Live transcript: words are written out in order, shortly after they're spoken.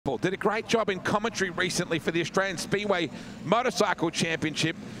Did a great job in commentary recently for the Australian Speedway Motorcycle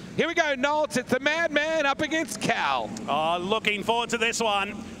Championship. Here we go, Nolts. It's the Madman up against Cal. Oh, looking forward to this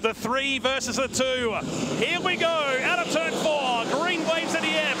one. The 3 versus the 2. Here we go, out of turn 4. Green waves in the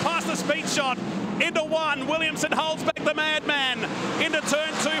air, past the speed shot. Into 1, Williamson holds back the Madman. Into turn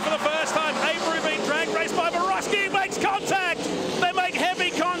 2 for the first time. Abreu being drag raced by Borderline, makes contact. They make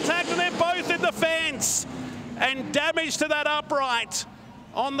heavy contact and they're both in the fence. And damage to that upright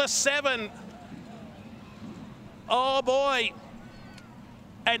on the 7. Oh boy.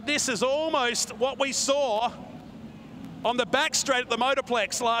 And this is almost what we saw on the back straight at the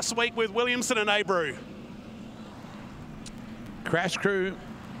Motorplex last week with Williamson and Abreu. Crash crew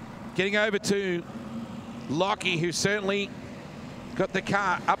getting over to Lachlan, who certainly got the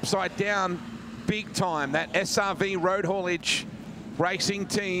car upside down big time. That SRV road haulage racing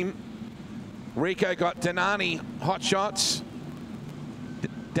team. Rico got Danani hot shots.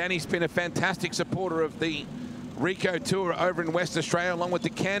 Danny's been a fantastic supporter of the Rico Tour over in West Australia, along with the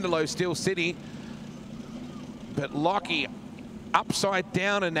Candelo Steel City. But Lachlan upside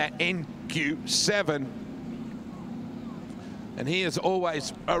down in that NQ7. And he is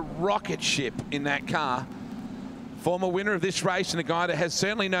always a rocket ship in that car. Former winner of this race and a guy that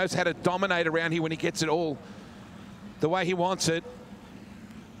certainly knows how to dominate around here when he gets it all the way he wants it.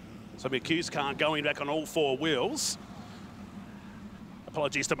 So McHugh's car going back on all 4 wheels.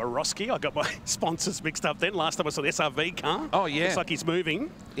 Apologies to Morosky. I got my sponsors mixed up then. Last time I saw the SRV car. Oh, yeah. Looks like he's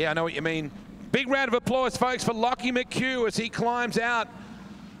moving. Yeah, I know what you mean. Big round of applause, folks, for Lachlan McHugh as he climbs out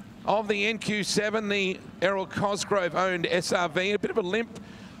of the NQ7, the Errol Cosgrove-owned SRV. A bit of a limp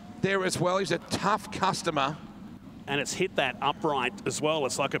there as well. He's a tough customer. And it's hit that upright as well.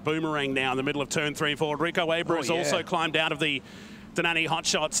 It's like a boomerang now in the middle of turn 3 and 4. Rico Abreu has also climbed out of the Danani Hot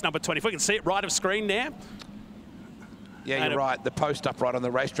Shots number 24. You can see it right of screen there. Yeah, you're right. The post upright on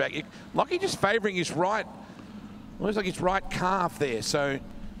the racetrack. Lachlan just favouring his right, looks like his right calf there. So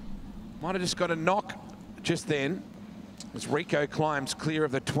might have just got a knock just then as Rico climbs clear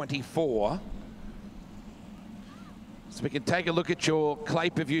of the 24. So we can take a look at your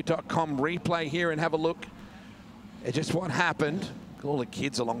clayperview.com replay here and have a look at just what happened. All the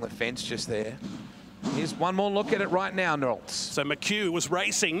kids along the fence just there. Here's one more look at it right now, Nolts. So McHugh was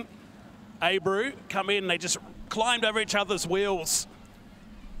racing. Abreu come in, they just climbed over each other's wheels.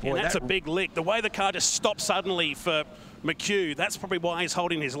 Boy, and that's a big lick. The way the car just stopped suddenly for McHugh, that's probably why he's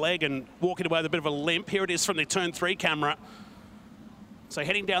holding his leg and walking away with a bit of a limp. Here it is from the turn 3 camera. So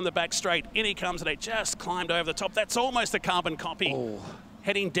heading down the back straight, in he comes and they just climbed over the top. That's almost a carbon copy. Oh.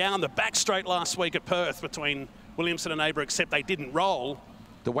 Heading down the back straight last week at Perth between Williamson and Abreu, except they didn't roll.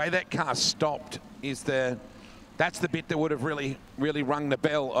 The way that car stopped is that's the bit that would have really rung the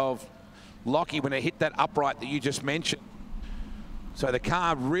bell of Lachlan when it hit that upright that you just mentioned. So the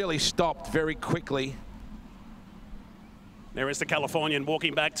car really stopped very quickly. There is the Californian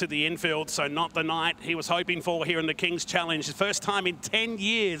walking back to the infield, so not the night he was hoping for here in the King's Challenge. His first time in 10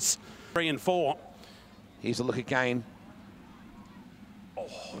 years, 3 and 4. Here's a look again. Oh,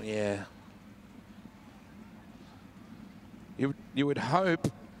 yeah. You would hope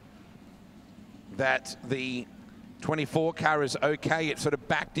that the 24 car is okay. It sort of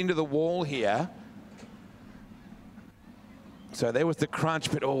backed into the wall here. So there was the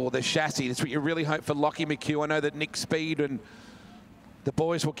crunch, but oh, the chassis. That's what you really hope for Lachlan McHugh. I know that Nick Speed and the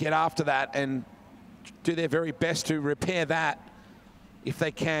boys will get after that and do their very best to repair that if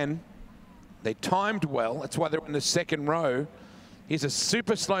they can. They timed well. That's why they're in the 2nd row. Here's a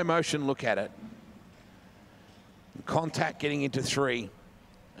super slow motion look at it. Contact getting into 3.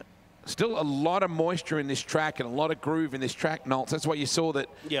 Still a lot of moisture in this track and a lot of groove in this track, Nolts. That's why you saw that,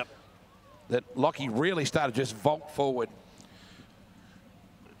 that Lachlan really started to just vault forward.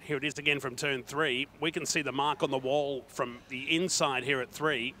 Here it is again from turn 3. We can see the mark on the wall from the inside here at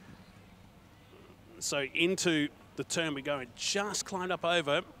 3. So into the turn we go and just climbed up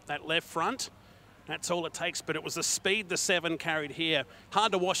over that left front. That's all it takes, but it was the speed the 7 carried here.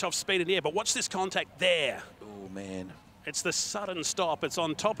 Hard to wash off speed in the air, but watch this contact there. Oh, man. It's the sudden stop. It's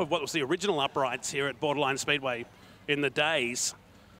on top of what was the original uprights here at Borderline Speedway in the days.